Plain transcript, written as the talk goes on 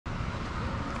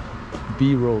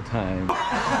B-roll time.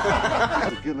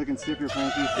 That's a good looking sticker,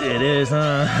 Frankie. It is,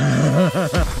 huh?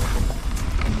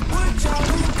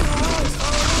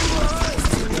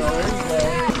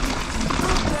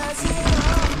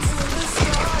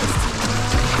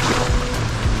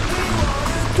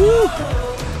 Woo!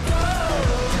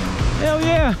 Hell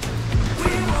yeah!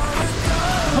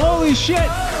 Holy shit!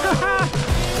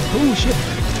 Oh shit!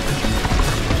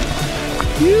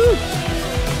 Woo!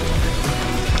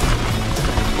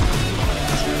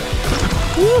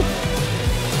 Woo!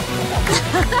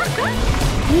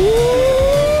 Woo!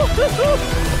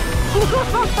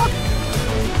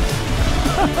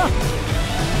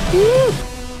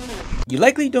 You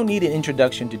likely don't need an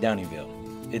introduction to Downieville.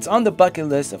 It's on the bucket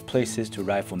list of places to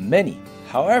ride for many.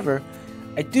 However,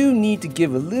 I do need to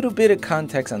give a little bit of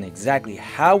context on exactly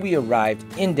how we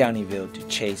arrived in Downieville to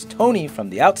chase Tony from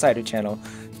the Outsider channel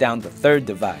down the 3rd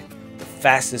Divide, the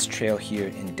fastest trail here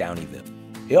in Downieville.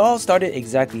 It all started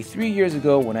exactly 3 years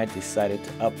ago when I decided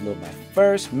to upload my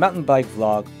first mountain bike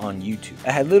vlog on YouTube.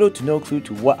 I had little to no clue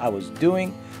to what I was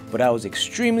doing, but I was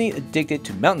extremely addicted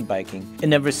to mountain biking,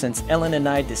 and ever since Ellen and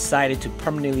I decided to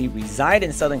permanently reside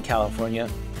in Southern California,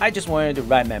 I just wanted to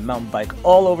ride my mountain bike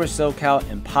all over SoCal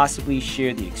and possibly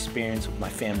share the experience with my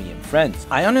family and friends.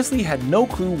 I honestly had no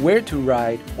clue where to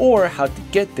ride or how to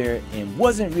get there and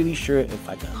wasn't really sure if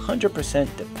I could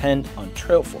 100% depend on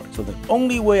Trailforce. So the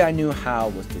only way I knew how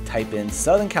was to type in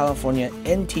Southern California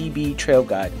MTB Trail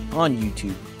Guide on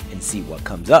YouTube and see what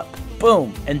comes up.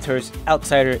 Boom! Enters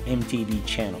Outsider MTB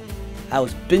channel. I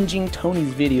was binging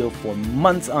Tony's video for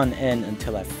months on end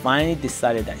until I finally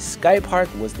decided that Sky Park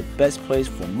was the best place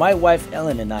for my wife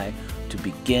Ellen and I to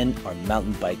begin our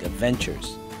mountain bike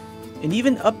adventures. And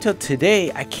even up till today,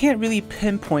 I can't really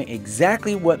pinpoint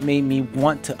exactly what made me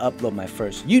want to upload my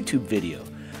first YouTube video,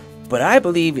 but I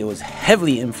believe it was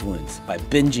heavily influenced by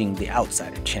binging the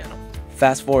Outsider channel.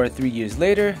 Fast forward 3 years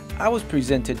later, I was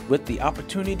presented with the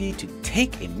opportunity to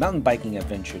take a mountain biking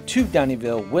adventure to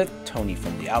Downieville with Tony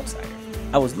from the Outsider.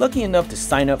 I was lucky enough to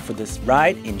sign up for this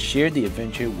ride and share the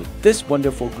adventure with this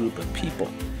wonderful group of people.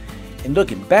 And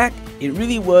looking back, it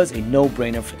really was a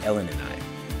no-brainer for Ellen and I.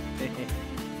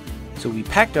 So we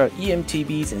packed our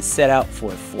eMTBs and set out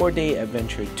for a 4-day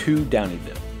adventure to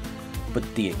Downieville. But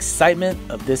the excitement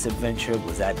of this adventure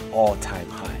was at an all-time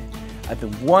high. I've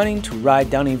been wanting to ride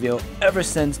Downieville ever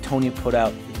since Tony put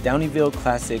out the Downieville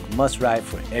Classic must ride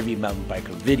for every mountain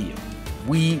biker video.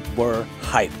 We were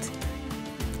hyped.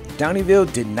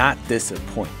 Downieville did not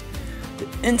disappoint. The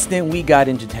instant we got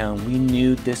into town, we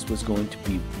knew this was going to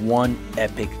be one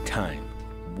epic time,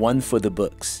 one for the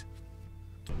books.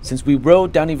 Since we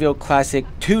rode Downieville Classic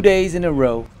 2 days in a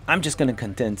row, I'm just going to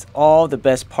condense all the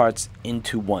best parts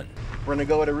into one. We're gonna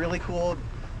go at a really cool,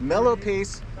 mellow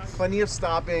pace, plenty of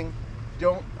stopping.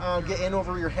 Don't get in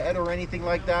over your head or anything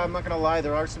like that. I'm not gonna lie,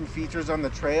 there are some features on the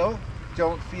trail.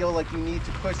 Don't feel like you need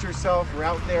to push yourself. We're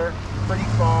out there pretty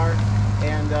far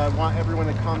and want everyone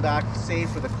to come back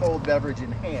safe with a cold beverage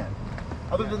in hand.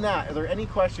 Other than that, are there any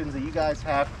questions that you guys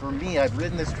have for me? I've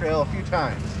ridden this trail a few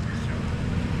times.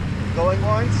 Going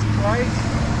once, twice,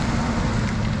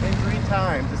 and 3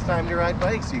 times. It's time to ride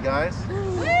bikes, you guys.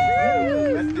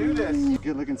 Let's do this.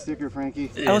 Good looking sticker,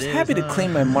 Frankie. I was happy to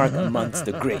claim my mark amongst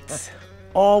the greats,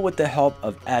 all with the help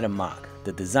of Adam Mock,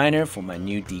 the designer for my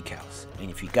new decals. And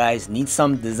if you guys need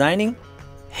some designing,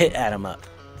 hit Adam up.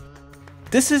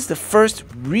 This is the first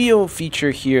real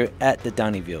feature here at the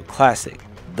Downieville Classic,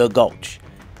 the Gulch.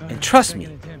 And trust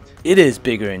me, it is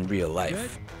bigger in real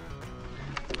life.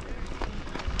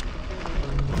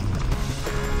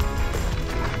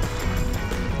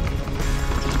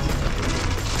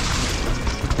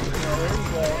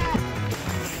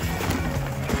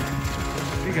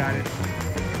 You got it.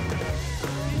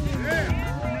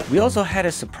 We also had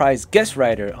a surprise guest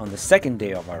rider on the 2nd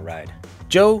day of our ride,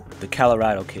 Joe, the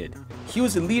Colorado kid. He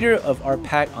was the leader of our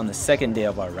pack on the 2nd day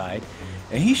of our ride,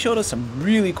 and he showed us some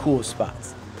really cool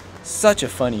spots. Such a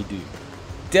funny dude.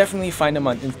 Definitely find him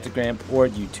on Instagram or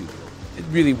YouTube. It's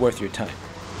really worth your time.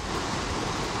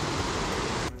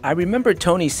 I remember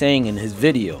Tony saying in his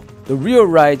video, the real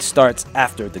ride starts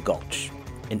after the Gulch.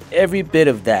 And every bit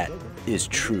of that is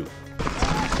true.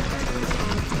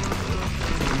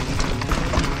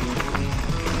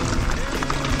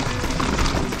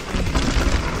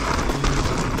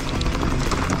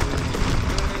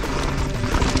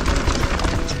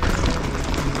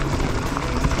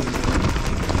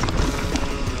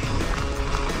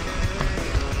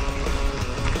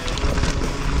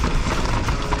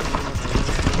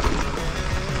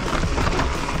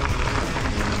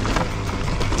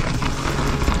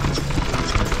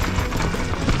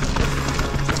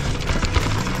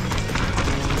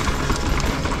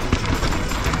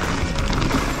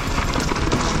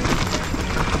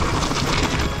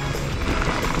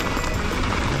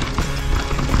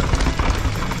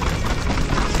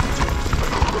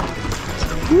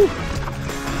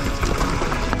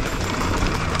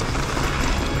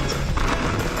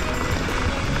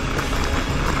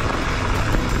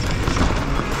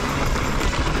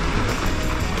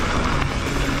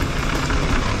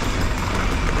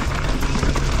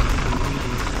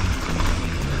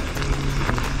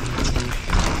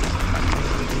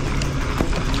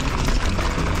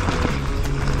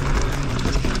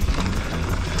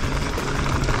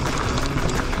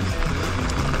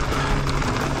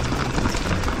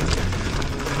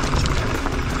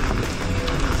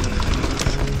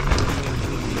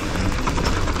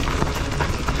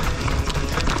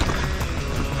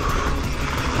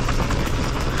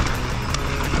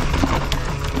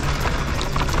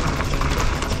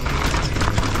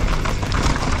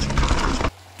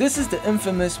 This is the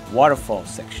infamous waterfall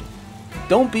section.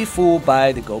 Don't be fooled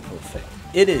by the GoPro effect.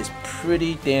 It is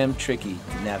pretty damn tricky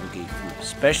to navigate through,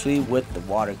 especially with the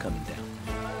water coming down.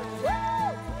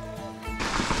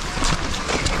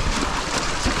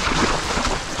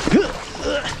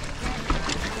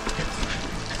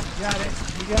 Got it.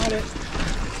 You got it.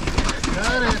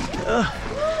 Got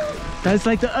it. That's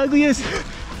like the ugliest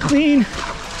clean.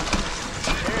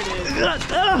 There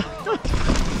it is.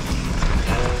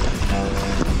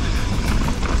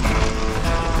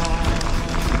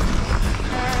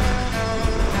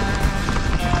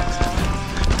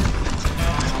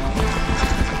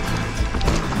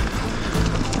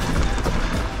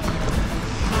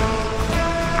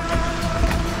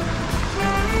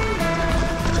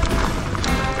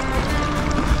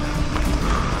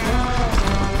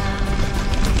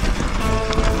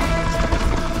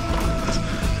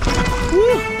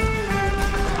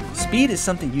 Speed is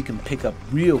something you can pick up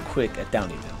real quick at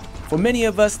Downieville. For many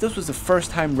of us, this was the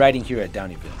first time riding here at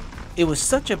Downieville. It was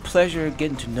such a pleasure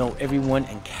getting to know everyone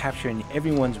and capturing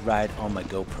everyone's ride on my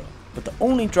GoPro. But the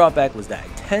only drawback was that I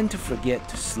tend to forget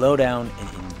to slow down and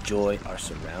enjoy our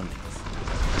surroundings.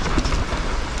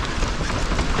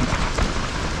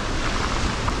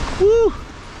 Woo!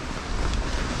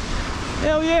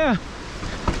 Hell yeah!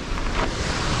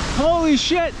 Holy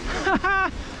shit!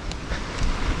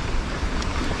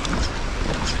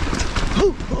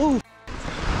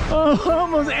 Oh, I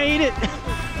almost ate it.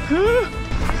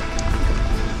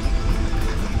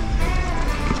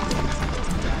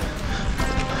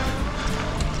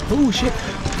 Oh shit.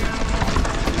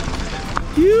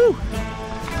 You.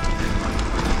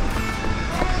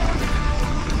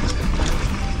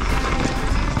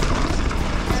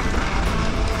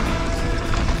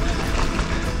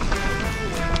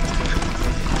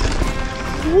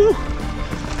 Woo.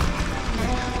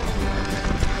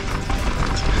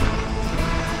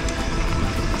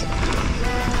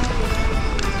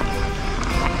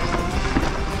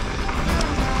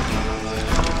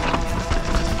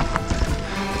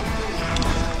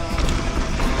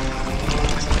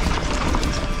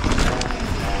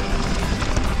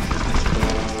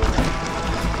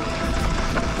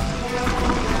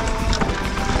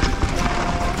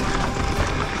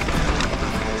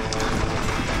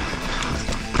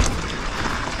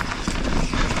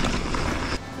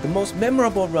 The most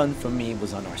memorable run for me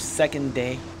was on our second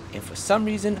day, and for some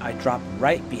reason I dropped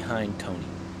right behind Tony.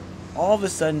 All of a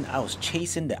sudden I was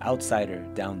chasing the outsider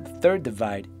down the third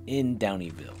divide in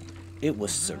Downieville. It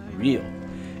was surreal.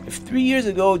 If 3 years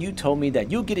ago you told me that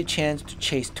you'll get a chance to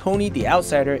chase Tony the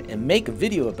outsider and make a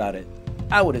video about it,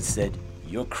 I would have said,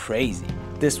 you're crazy.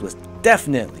 This was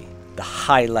definitely the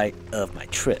highlight of my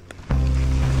trip.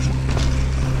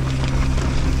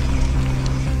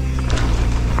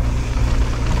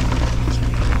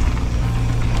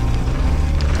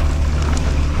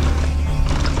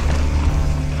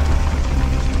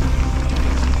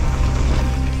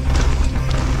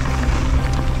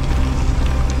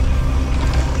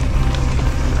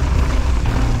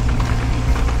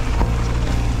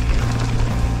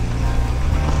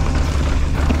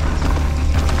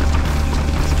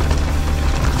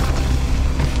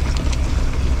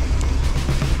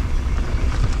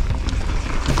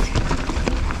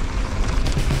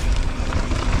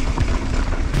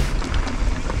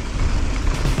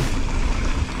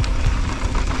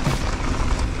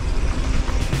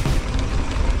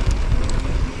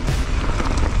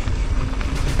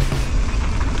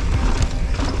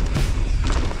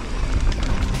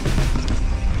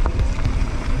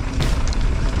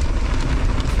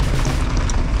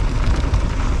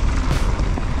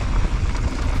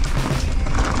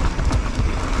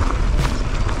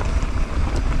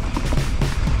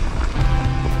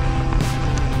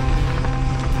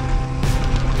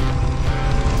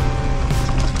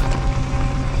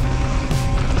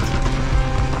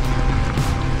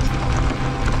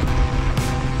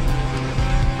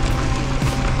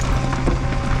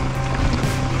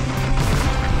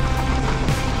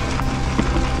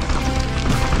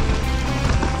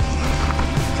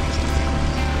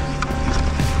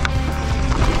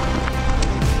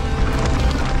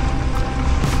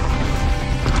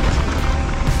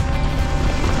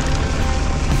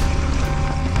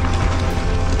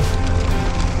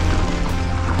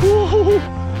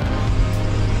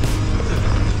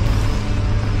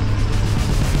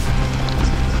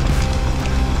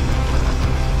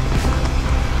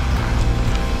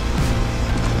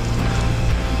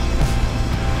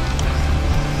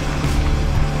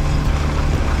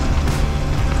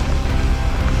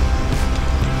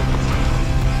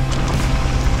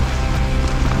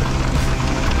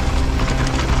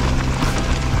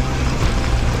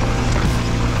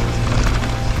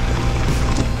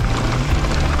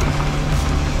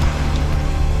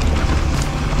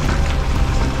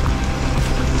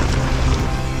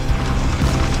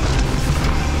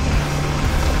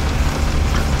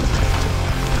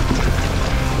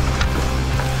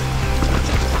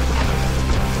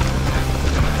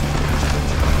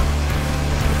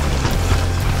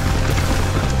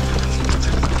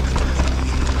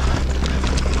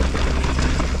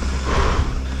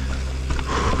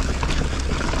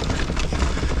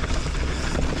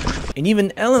 And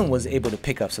even Ellen was able to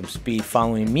pick up some speed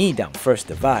following me down First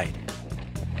Divide.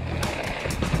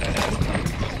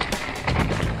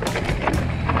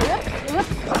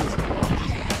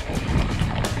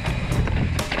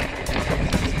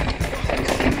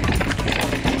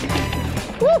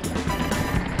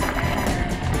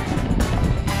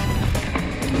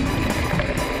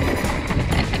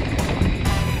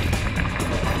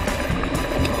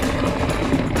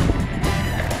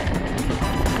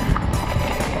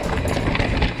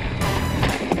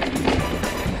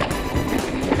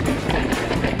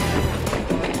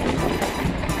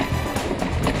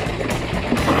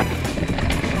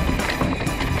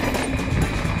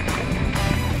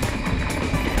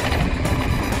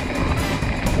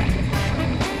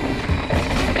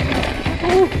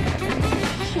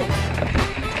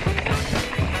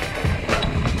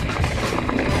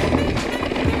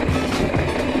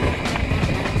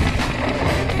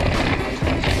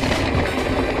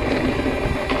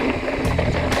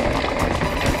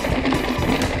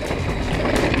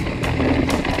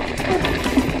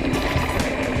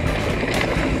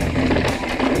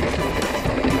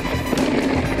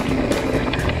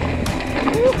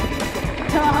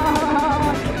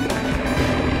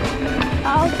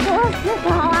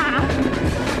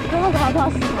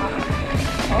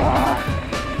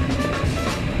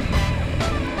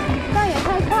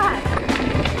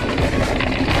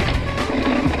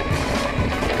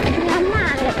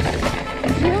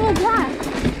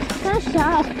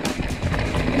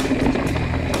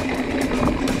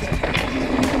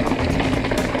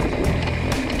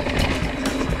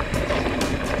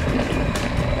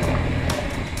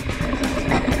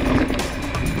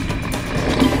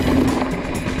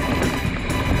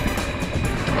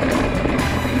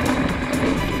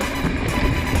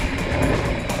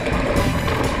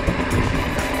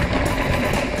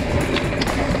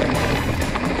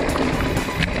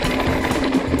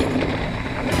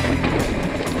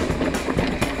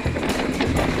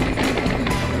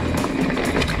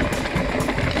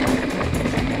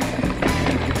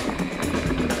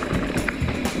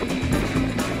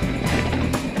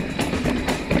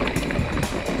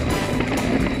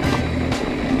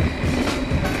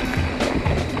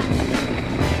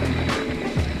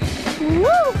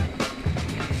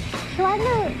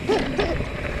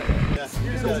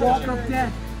 Walk of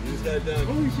death.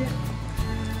 Holy shit.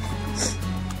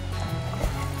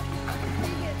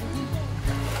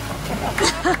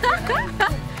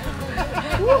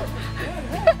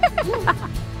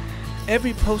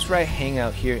 Every post-ride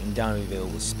hangout here in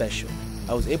Downieville was special.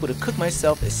 I was able to cook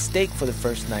myself a steak for the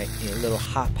first night and a little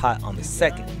hot pot on the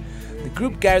second. The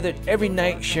group gathered every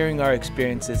night sharing our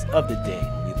experiences of the day.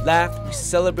 We laughed, we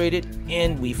celebrated,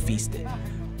 and we feasted.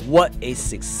 What a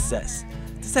success!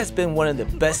 This has been one of the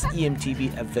best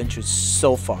eMTB adventures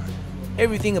so far.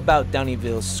 Everything about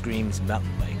Downieville screams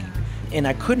mountain biking. And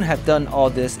I couldn't have done all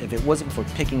this if it wasn't for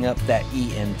picking up that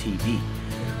eMTB.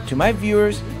 To my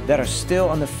viewers that are still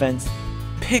on the fence,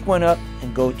 pick one up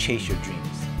and go chase your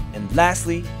dreams. And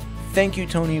lastly, thank you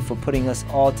Tony for putting us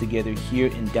all together here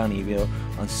in Downieville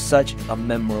on such a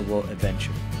memorable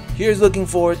adventure. Here's looking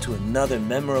forward to another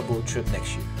memorable trip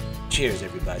next year. Cheers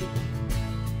everybody.